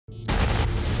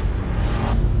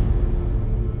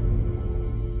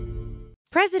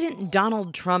President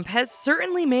Donald Trump has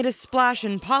certainly made a splash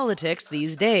in politics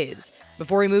these days.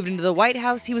 Before he moved into the White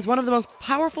House, he was one of the most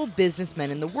powerful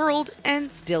businessmen in the world,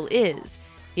 and still is.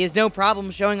 He has no problem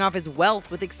showing off his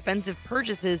wealth with expensive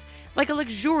purchases like a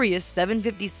luxurious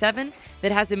 757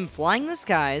 that has him flying the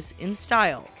skies in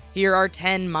style. Here are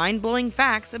 10 mind-blowing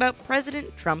facts about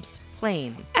President Trump's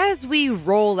plane. As we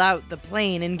roll out the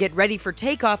plane and get ready for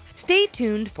takeoff, stay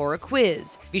tuned for a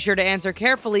quiz. Be sure to answer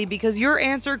carefully because your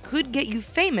answer could get you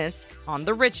famous on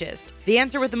The Richest. The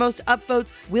answer with the most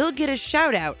upvotes will get a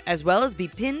shout out as well as be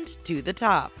pinned to the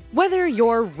top. Whether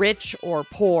you're rich or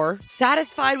poor,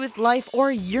 satisfied with life,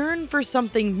 or yearn for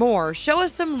something more, show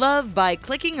us some love by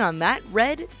clicking on that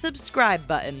red subscribe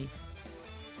button.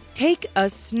 Take a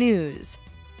snooze.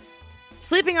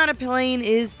 Sleeping on a plane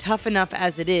is tough enough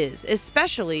as it is,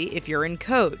 especially if you're in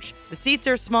coach. The seats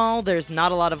are small, there's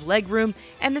not a lot of legroom,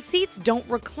 and the seats don't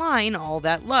recline all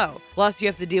that low. Plus, you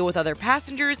have to deal with other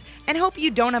passengers and hope you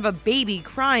don't have a baby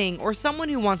crying or someone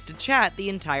who wants to chat the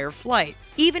entire flight.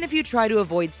 Even if you try to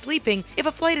avoid sleeping, if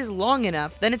a flight is long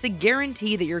enough, then it's a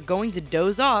guarantee that you're going to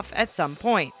doze off at some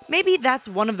point. Maybe that's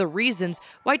one of the reasons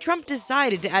why Trump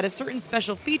decided to add a certain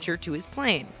special feature to his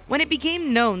plane. When it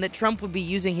became known that Trump would be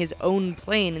using his own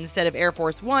plane instead of Air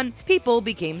Force One, people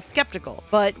became skeptical.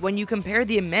 But when you compare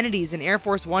the amenities in Air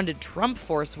Force One to Trump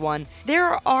Force One,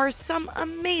 there are some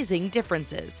amazing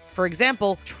differences. For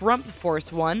example, Trump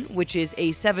Force One, which is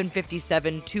a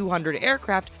 757-200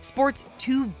 aircraft, sports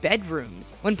 2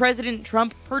 bedrooms. When President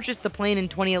Trump purchased the plane in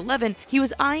 2011, he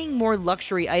was eyeing more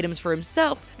luxury items for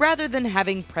himself rather than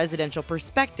having presidential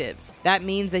perspectives. That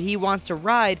means that he wants to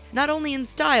ride not only in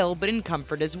style but in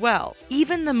comfort as well.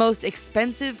 Even the most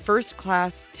expensive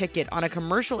first-class ticket on a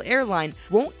commercial airline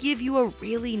won't give you a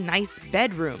really nice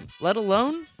bedroom, let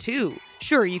alone 2.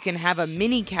 Sure, you can have a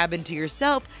mini cabin to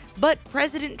yourself, but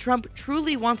President Trump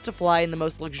truly wants to fly in the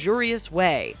most luxurious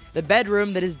way. The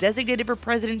bedroom that is designated for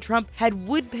President Trump had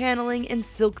wood paneling and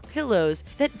silk pillows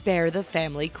that bear the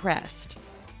family crest.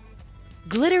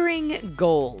 Glittering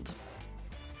gold.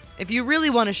 If you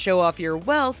really want to show off your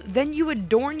wealth, then you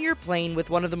adorn your plane with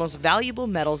one of the most valuable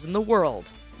metals in the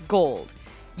world, gold.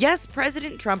 Yes,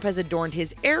 President Trump has adorned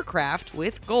his aircraft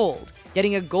with gold.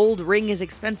 Getting a gold ring is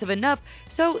expensive enough,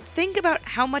 so think about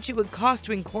how much it would cost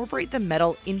to incorporate the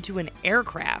metal into an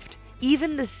aircraft.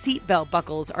 Even the seatbelt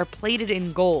buckles are plated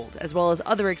in gold, as well as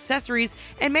other accessories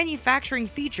and manufacturing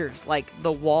features like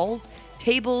the walls,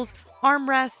 tables,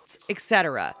 armrests,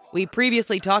 etc. We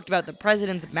previously talked about the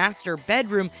president's master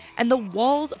bedroom, and the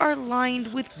walls are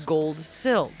lined with gold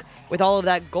silk. With all of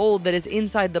that gold that is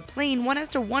inside the plane, one has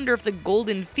to wonder if the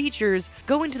golden features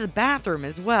go into the bathroom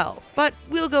as well. But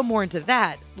we'll go more into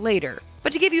that later.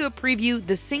 But to give you a preview,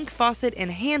 the sink faucet and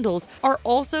handles are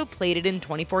also plated in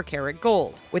 24-karat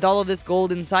gold. With all of this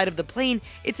gold inside of the plane,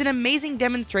 it's an amazing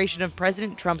demonstration of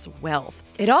President Trump's wealth.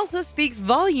 It also speaks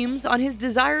volumes on his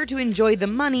desire to enjoy the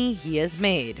money he has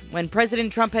made. When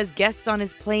President Trump has guests on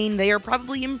his plane, they are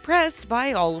probably impressed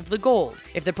by all of the gold.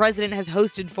 If the president has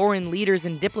hosted foreign leaders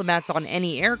and diplomats on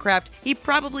any aircraft, he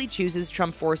probably chooses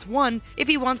Trump Force One if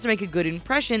he wants to make a good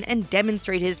impression and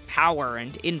demonstrate his power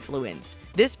and influence.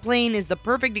 This plane is the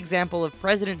perfect example of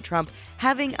President Trump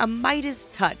having a Midas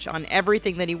touch on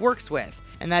everything that he works with,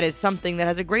 and that is something that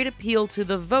has a great appeal to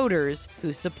the voters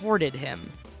who supported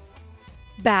him.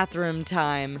 Bathroom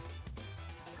time.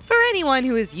 For anyone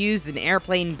who has used an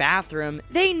airplane bathroom,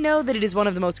 they know that it is one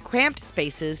of the most cramped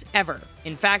spaces ever.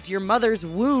 In fact, your mother's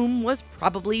womb was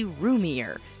probably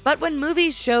roomier. But when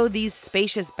movies show these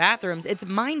spacious bathrooms, it's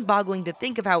mind-boggling to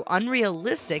think of how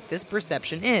unrealistic this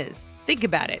perception is. Think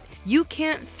about it. You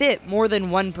can't fit more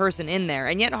than one person in there,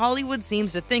 and yet Hollywood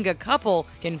seems to think a couple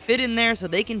can fit in there so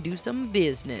they can do some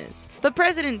business. But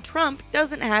President Trump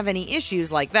doesn't have any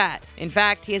issues like that. In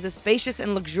fact, he has a spacious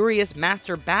and luxurious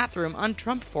master bathroom on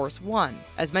Trump Force One.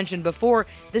 As mentioned before,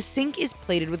 the sink is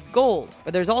plated with gold,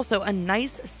 but there's also a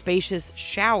nice, spacious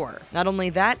shower. Not only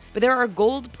that, but there are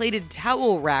gold-plated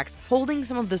towel racks holding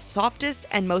some of the softest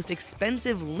and most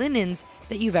expensive linens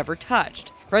that you've ever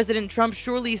touched. President Trump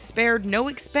surely spared no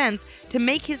expense to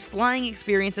make his flying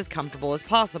experience as comfortable as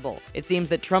possible. It seems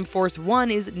that Trump Force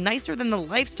One is nicer than the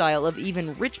lifestyle of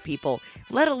even rich people,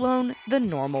 let alone the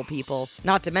normal people.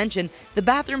 Not to mention, the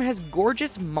bathroom has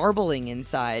gorgeous marbling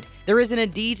inside. There isn't a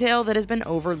detail that has been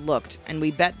overlooked, and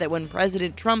we bet that when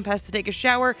President Trump has to take a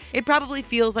shower, it probably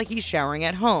feels like he's showering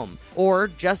at home. Or,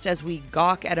 just as we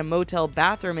gawk at a motel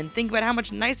bathroom and think about how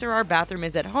much nicer our bathroom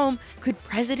is at home, could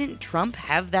President Trump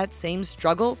have that same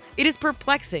struggle? It is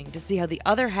perplexing to see how the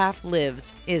other half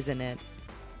lives, isn't it?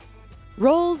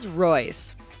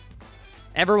 Rolls-Royce.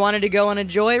 Ever wanted to go on a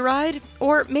joyride?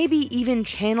 Or maybe even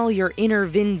channel your inner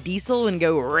Vin Diesel and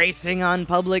go racing on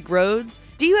public roads?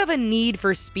 Do you have a need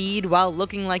for speed while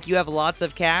looking like you have lots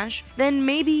of cash? Then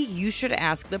maybe you should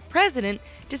ask the president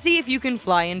to see if you can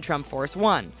fly in Trump Force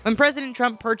One. When President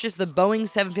Trump purchased the Boeing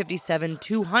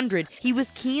 757-200, he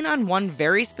was keen on one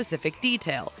very specific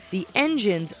detail. The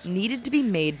engines needed to be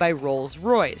made by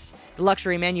Rolls-Royce. The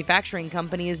luxury manufacturing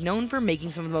company is known for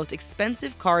making some of the most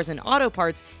expensive cars and auto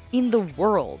parts in the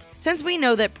world. Since we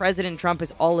know that President Trump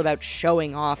is all about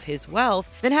showing off his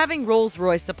wealth, then having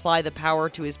Rolls-Royce supply the power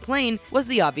to his plane was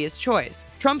the obvious choice.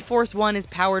 Trump Force One is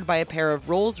powered by a pair of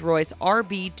Rolls-Royce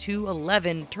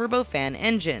RB211 turbofan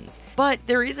engines. But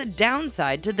there is a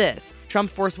downside to this. Trump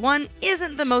Force One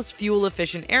isn't the most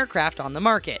fuel-efficient aircraft on the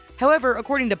market. However,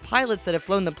 according to pilots that have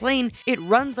flown the plane, it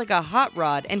runs like a hot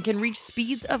rod and can reach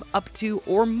speeds of up to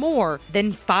or more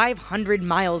than 500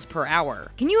 miles per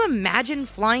hour. Can you imagine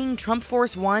flying Trump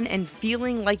Force One and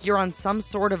feeling like you're on some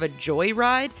sort of a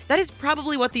joyride? That is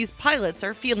probably what these pilots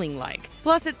are feeling like.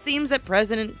 Plus, it seems that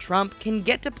President Trump can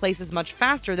get to places much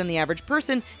faster than the average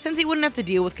person since he wouldn't have to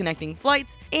deal with connecting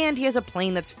flights, and he has a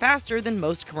plane that's faster than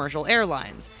most commercial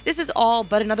airlines. This is all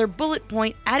but another bullet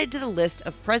point added to the list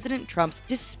of President Trump's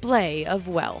display of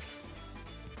wealth.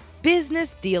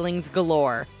 Business dealings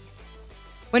galore.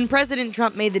 When President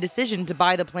Trump made the decision to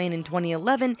buy the plane in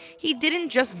 2011, he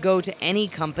didn't just go to any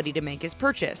company to make his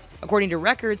purchase. According to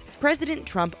records, President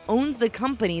Trump owns the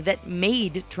company that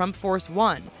made Trump Force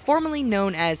One, formerly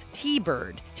known as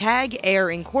T-Bird. TAG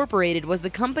Air Incorporated was the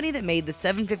company that made the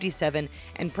 757,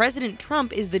 and President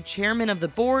Trump is the chairman of the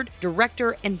board,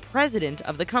 director, and president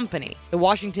of the company. The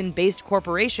Washington-based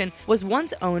corporation was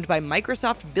once owned by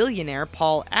Microsoft billionaire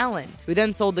Paul Allen, who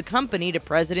then sold the company to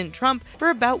President Trump for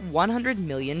about $100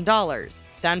 million.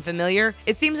 Sound familiar?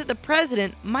 It seems that the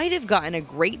president might have gotten a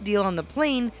great deal on the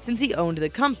plane since he owned the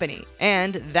company,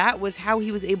 and that was how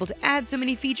he was able to add so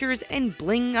many features and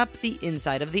bling up the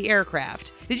inside of the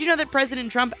aircraft. Did you know that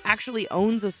President Trump actually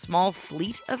owns a small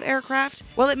fleet of aircraft?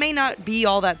 While it may not be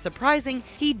all that surprising,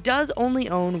 he does only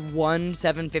own one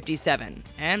 757,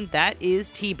 and that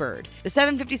is T-Bird. The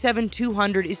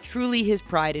 757-200 is truly his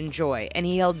pride and joy, and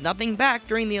he held nothing back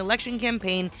during the election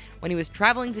campaign when he was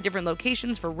traveling to different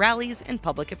locations for rallies and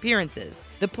public appearances.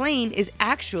 The plane is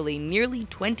actually nearly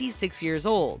 26 years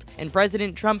old, and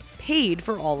President Trump paid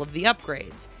for all of the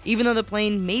upgrades. Even though the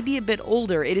plane may be a bit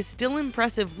older, it is still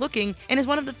impressive looking and is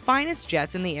one of the finest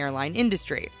jets in the airline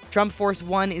industry. Trump Force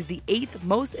One is the 8th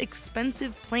most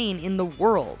expensive plane in the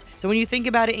world, so when you think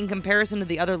about it in comparison to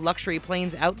the other luxury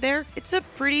planes out there, it's a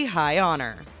pretty high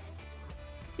honor.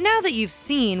 Now that you've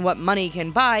seen what money can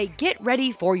buy, get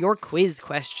ready for your quiz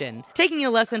question. Taking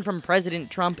a lesson from President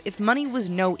Trump, if money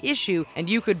was no issue and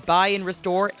you could buy and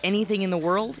restore anything in the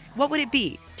world, what would it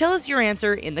be? Tell us your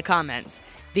answer in the comments.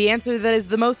 The answer that is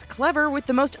the most clever with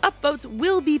the most upvotes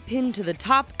will be pinned to the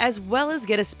top, as well as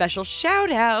get a special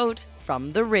shout out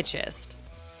from the richest.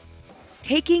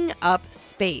 Taking up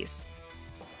space.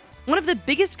 One of the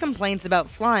biggest complaints about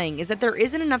flying is that there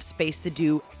isn't enough space to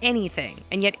do anything,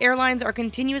 and yet airlines are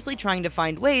continuously trying to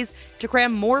find ways to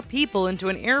cram more people into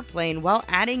an airplane while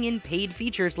adding in paid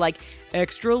features like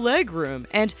extra legroom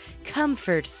and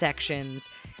comfort sections.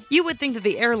 You would think that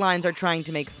the airlines are trying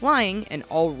to make flying, an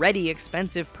already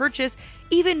expensive purchase,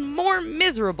 even more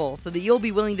miserable so that you'll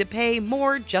be willing to pay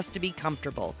more just to be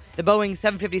comfortable. The Boeing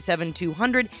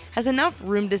 757-200 has enough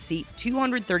room to seat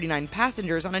 239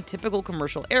 passengers on a typical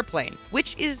commercial airplane,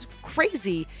 which is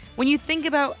crazy when you think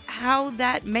about how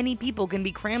that many people can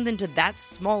be crammed into that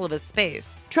small of a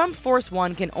space. Trump Force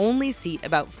One can only seat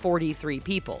about 43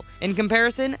 people. In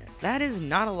comparison, that is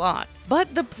not a lot.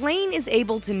 But the plane is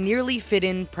able to nearly fit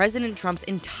in President Trump's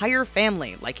entire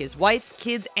family, like his wife,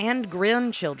 kids, and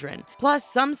grandchildren, plus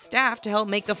some staff to help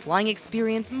make the flying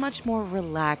experience much more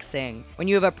relaxing. When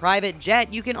you have a private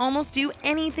jet, you can almost do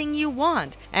anything you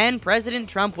want, and President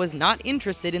Trump was not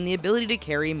interested in the ability to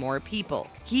carry more people.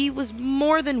 He was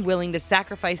more than willing to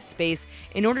sacrifice space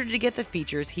in order to get the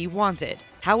features he wanted.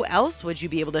 How else would you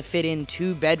be able to fit in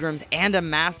 2 bedrooms and a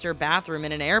master bathroom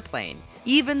in an airplane?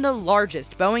 Even the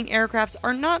largest Boeing aircrafts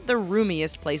are not the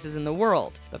roomiest places in the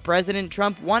world, but President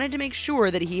Trump wanted to make sure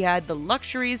that he had the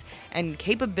luxuries and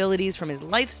capabilities from his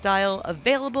lifestyle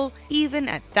available even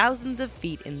at thousands of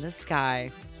feet in the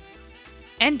sky.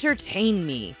 Entertain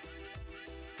me.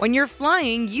 When you're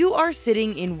flying, you are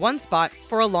sitting in one spot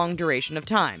for a long duration of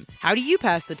time. How do you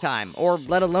pass the time, or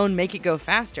let alone make it go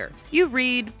faster? You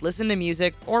read, listen to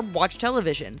music, or watch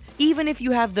television. Even if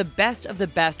you have the best of the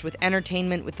best with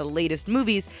entertainment with the latest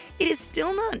movies, it is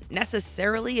still not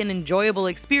necessarily an enjoyable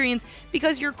experience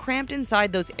because you're cramped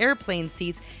inside those airplane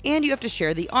seats and you have to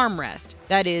share the armrest.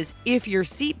 That is, if your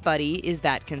seat buddy is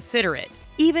that considerate.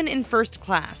 Even in first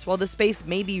class, while the space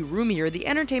may be roomier, the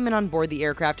entertainment on board the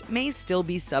aircraft may still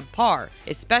be subpar,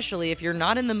 especially if you're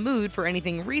not in the mood for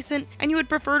anything recent and you would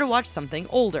prefer to watch something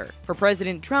older. For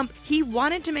President Trump, he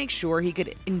wanted to make sure he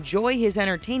could enjoy his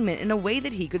entertainment in a way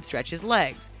that he could stretch his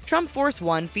legs. Trump Force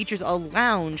One features a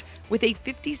lounge with a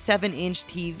 57-inch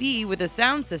TV with a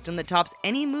sound system that tops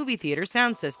any movie theater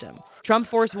sound system. Trump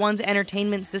Force One's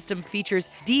entertainment system features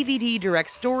DVD direct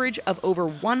storage of over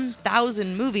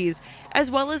 1,000 movies,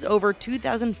 as well as over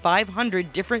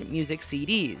 2,500 different music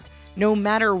CDs. No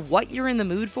matter what you're in the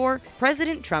mood for,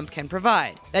 President Trump can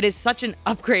provide. That is such an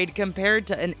upgrade compared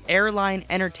to an airline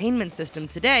entertainment system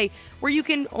today, where you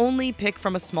can only pick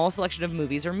from a small selection of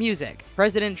movies or music.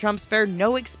 President Trump spared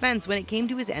no expense when it came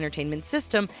to his entertainment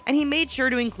system, and he made sure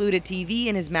to include a TV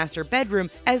in his master bedroom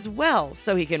as well,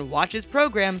 so he can watch his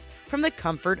programs from the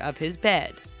comfort of his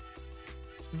bed.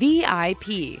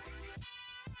 VIP.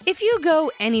 If you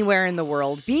go anywhere in the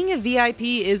world, being a VIP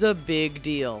is a big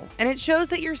deal, and it shows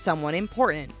that you're someone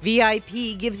important.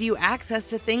 VIP gives you access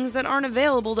to things that aren't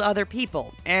available to other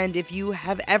people, and if you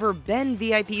have ever been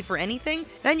VIP for anything,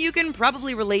 then you can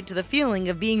probably relate to the feeling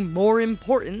of being more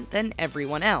important than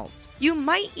everyone else. You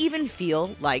might even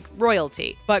feel like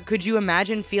royalty, but could you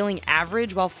imagine feeling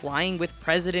average while flying with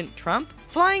President Trump?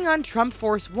 Flying on Trump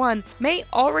Force One may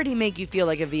already make you feel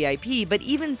like a VIP, but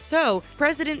even so,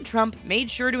 President Trump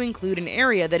made sure to include an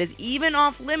area that is even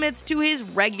off limits to his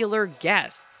regular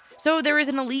guests. So there is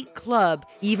an elite club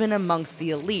even amongst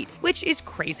the elite, which is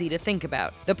crazy to think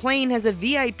about. The plane has a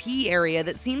VIP area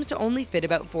that seems to only fit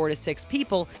about 4 to 6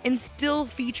 people and still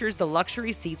features the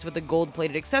luxury seats with the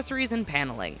gold-plated accessories and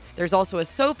paneling. There's also a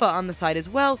sofa on the side as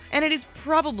well, and it is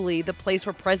probably the place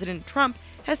where President Trump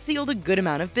has sealed a good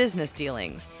amount of business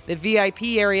dealings. The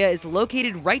VIP area is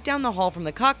located right down the hall from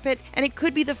the cockpit, and it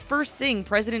could be the first thing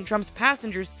President Trump's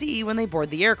passengers see when they board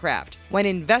the aircraft. When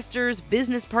investors,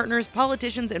 business partners,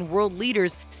 politicians, and world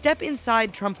leaders step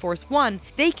inside Trump Force One,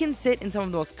 they can sit in some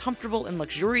of the most comfortable and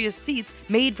luxurious seats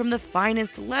made from the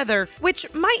finest leather, which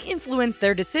might influence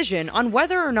their decision on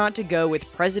whether or not to go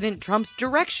with President Trump's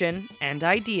direction and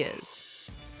ideas.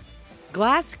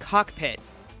 Glass cockpit.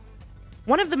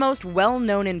 One of the most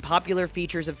well-known and popular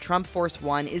features of Trump Force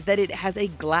One is that it has a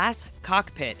glass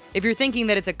cockpit. If you're thinking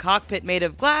that it's a cockpit made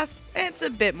of glass, it's a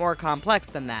bit more complex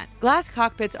than that. Glass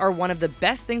cockpits are one of the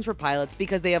best things for pilots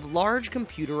because they have large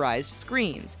computerized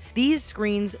screens. These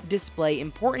screens display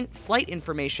important flight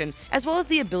information as well as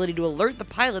the ability to alert the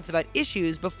pilots about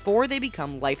issues before they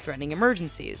become life-threatening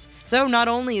emergencies. So not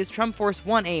only is Trump Force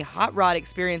One a hot rod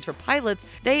experience for pilots,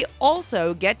 they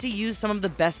also get to use some of the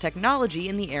best technology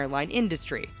in the airline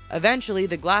industry. Eventually,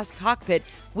 the glass cockpit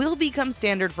will become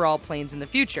standard for all planes in the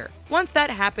future. Once that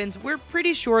happens, we're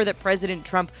pretty sure that President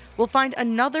Trump will find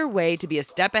another way to be a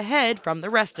step ahead from the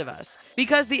rest of us.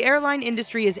 Because the airline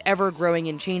industry is ever growing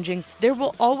and changing, there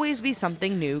will always be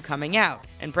something new coming out.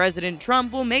 And President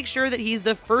Trump will make sure that he's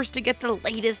the first to get the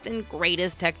latest and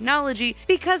greatest technology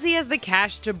because he has the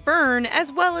cash to burn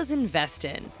as well as invest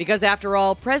in. Because after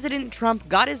all, President Trump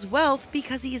got his wealth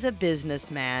because he's a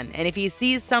businessman, and if he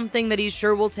sees something that he's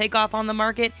sure will take off on the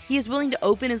market, he is willing to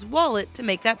open his wallet to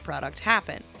make that product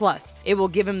happen. Plus, it will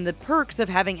give him the perks of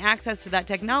having access to that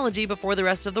technology before the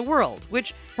rest of the world,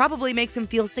 which probably makes him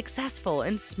feel successful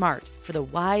and smart for the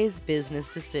wise business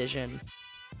decision.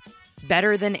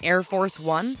 Better than Air Force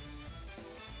One?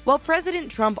 While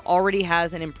President Trump already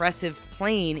has an impressive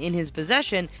plane in his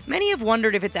possession, many have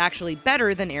wondered if it's actually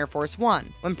better than Air Force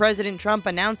One. When President Trump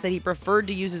announced that he preferred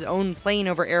to use his own plane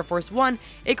over Air Force One,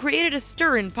 it created a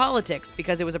stir in politics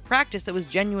because it was a practice that was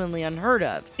genuinely unheard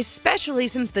of, especially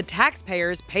since the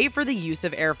taxpayers pay for the use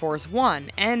of Air Force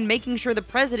One and making sure the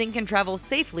president can travel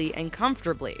safely and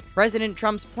comfortably. President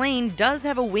Trump's plane does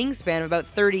have a wingspan of about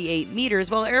 38 meters,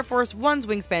 while Air Force One's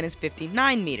wingspan is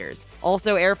 59 meters.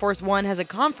 Also, Air Force One has a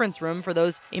conference room for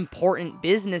those important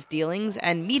business dealings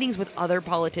meetings and meetings with other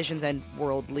politicians and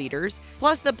world leaders.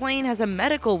 Plus, the plane has a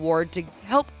medical ward to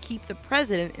help keep the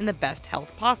president in the best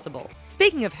health possible.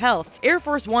 Speaking of health, Air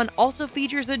Force One also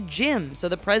features a gym so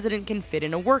the president can fit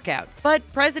in a workout. But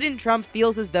President Trump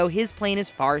feels as though his plane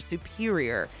is far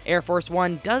superior. Air Force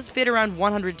One does fit around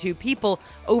 102 people,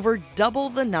 over double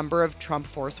the number of Trump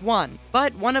Force One.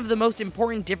 But one of the most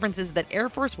important differences is that Air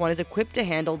Force One is equipped to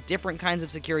handle different kinds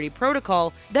of security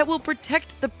protocol that will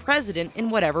protect the president in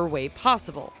whatever way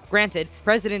possible. Granted,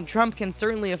 President Trump can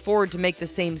certainly afford to make the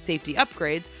same safety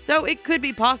upgrades, so it could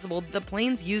be possible that the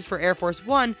planes used for Air Force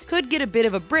One could get a bit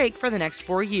of a break for the next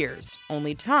 4 years.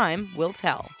 Only time will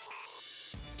tell.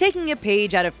 Taking a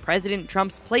page out of President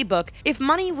Trump's playbook, if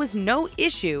money was no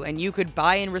issue and you could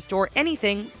buy and restore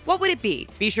anything, what would it be?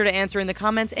 Be sure to answer in the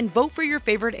comments and vote for your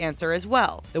favorite answer as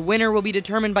well. The winner will be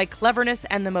determined by cleverness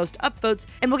and the most upvotes,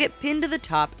 and will get pinned to the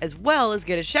top as well as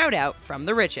get a shout out from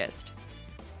the richest.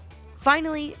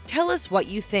 Finally, tell us what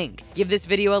you think. Give this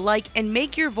video a like and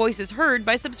make your voices heard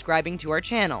by subscribing to our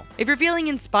channel. If you're feeling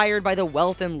inspired by the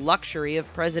wealth and luxury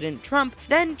of President Trump,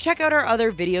 then check out our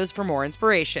other videos for more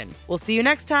inspiration. We'll see you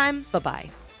next time.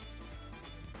 Bye-bye.